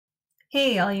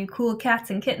Hey, all you cool cats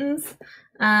and kittens.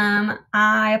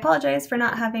 I apologize for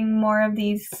not having more of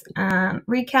these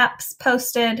recaps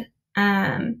posted.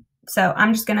 So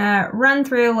I'm just going to run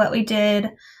through what we did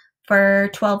for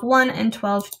 12.1 and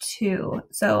 12.2.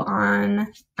 So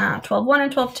on 12.1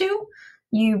 and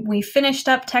 12.2, we finished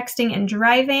up texting and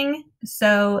driving.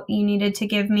 So you needed to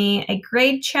give me a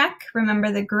grade check.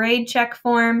 Remember, the grade check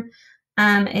form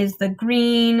is the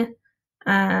green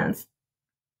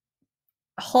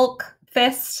Hulk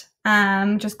fist.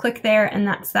 Just click there and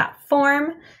that's that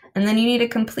form. And then you need to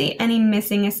complete any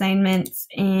missing assignments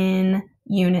in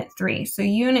Unit 3. So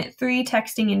Unit 3,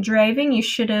 texting and driving, you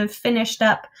should have finished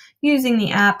up using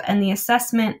the app and the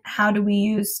assessment, how do we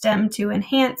use STEM to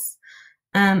enhance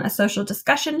a social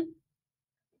discussion.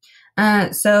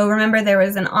 So remember, there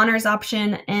was an honors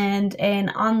option and an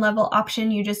on-level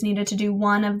option. You just needed to do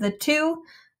one of the two.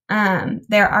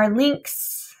 There are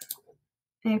links.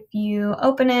 If you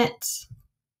open it,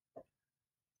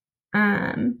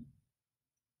 there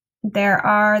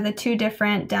are the two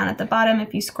different down at the bottom.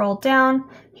 If you scroll down,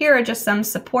 here are just some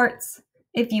supports.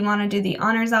 If you want to do the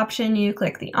honors option, you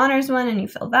click the honors one and you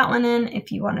fill that one in.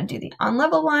 If you want to do the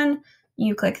on-level one,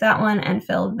 you click that one and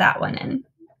fill that one in.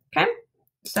 Okay,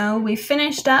 so we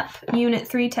finished up Unit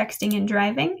 3, texting and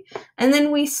driving, and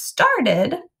then we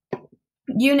started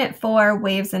Unit 4,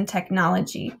 waves and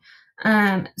technology.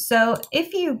 So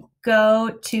if you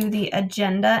go to the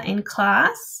agenda in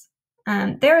class,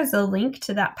 there is a link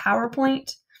to that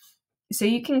PowerPoint, so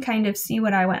you can kind of see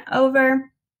what I went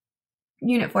over.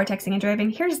 Unit 4, texting and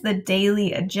driving. Here's the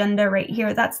daily agenda right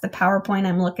here. That's the PowerPoint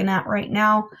I'm looking at right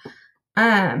now.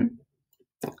 On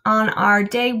our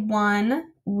day 1,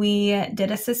 we did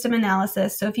a system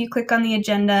analysis. So if you click on the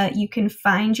agenda, you can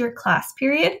find your class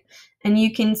period and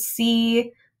you can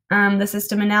see the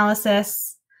system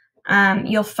analysis.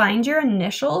 You'll find your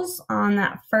initials on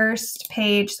that first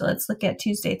page. So let's look at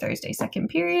Tuesday, Thursday, second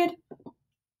period.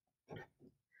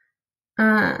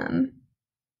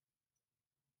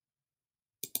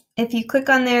 If you click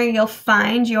on there, you'll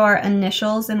find your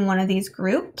initials in one of these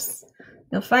groups.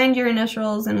 You'll find your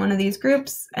initials in one of these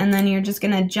groups, and then you're just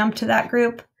going to jump to that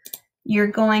group. You're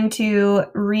going to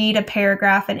read a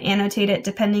paragraph and annotate it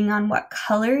depending on what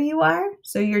color you are.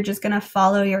 So you're just going to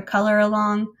follow your color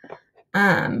along.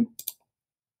 And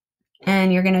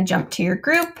you're going to jump to your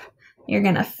group. You're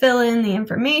going to fill in the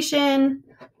information.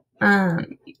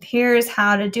 Here's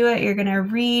how to do it. You're going to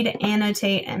read,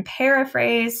 annotate, and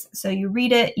paraphrase. So you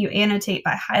read it, you annotate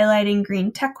by highlighting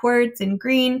green tech words in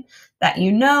green that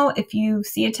you know. If you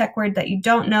see a tech word that you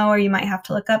don't know or you might have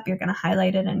to look up, you're going to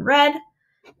highlight it in red.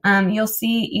 You'll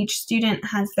see each student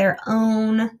has their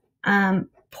own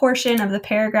portion of the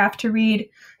paragraph to read.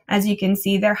 As you can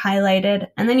see, they're highlighted,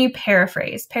 and then you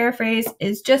paraphrase. Paraphrase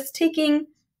is just taking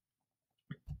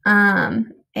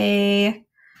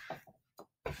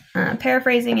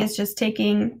paraphrasing is just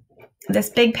taking this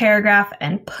big paragraph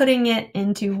and putting it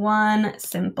into one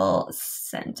simple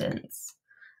sentence.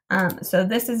 So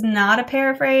this is not a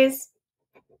paraphrase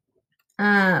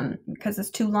because it's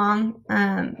too long.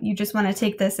 You just want to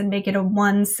take this and make it a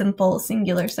one simple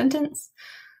singular sentence.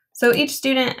 So each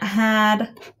student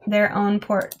had their own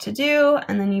part to do,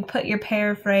 and then you put your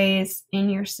paraphrase in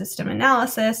your system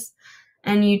analysis,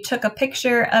 and you took a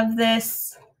picture of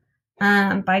this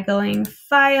by going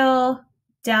File,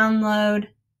 Download,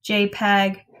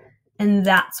 JPEG, and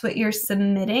that's what you're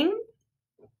submitting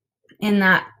in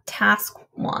that task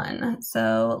 1.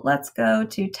 So let's go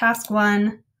to task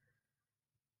 1.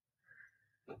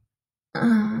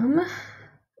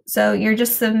 So you're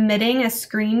just submitting a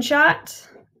screenshot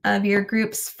of your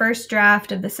group's first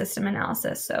draft of the system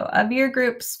analysis. So of your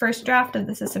group's first draft of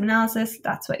the system analysis,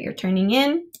 that's what you're turning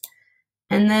in.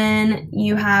 And then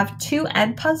you have 2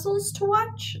 ed puzzles to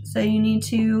watch. So you need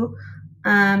to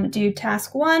do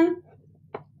task 1,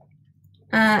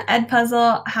 ed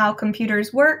puzzle, how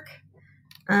computers work.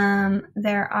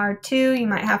 There are 2. You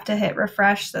might have to hit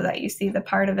refresh so that you see the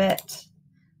part of it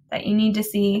that you need to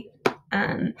see,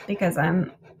 because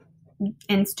I'm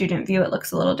in student view, it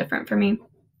looks a little different for me.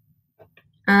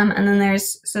 And then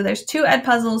there's 2 ed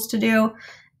puzzles to do,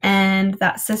 and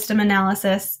that system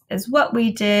analysis is what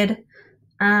we did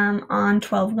on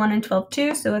 12.1 and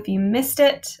 12.2. So if you missed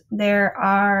it,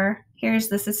 here's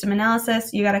the system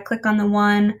analysis. You got to click on the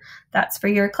one that's for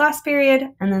your class period,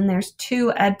 and then there's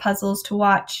 2 ed puzzles to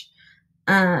watch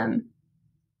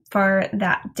for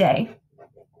that day.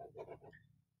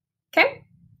 Okay,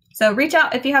 so reach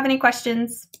out if you have any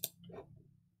questions.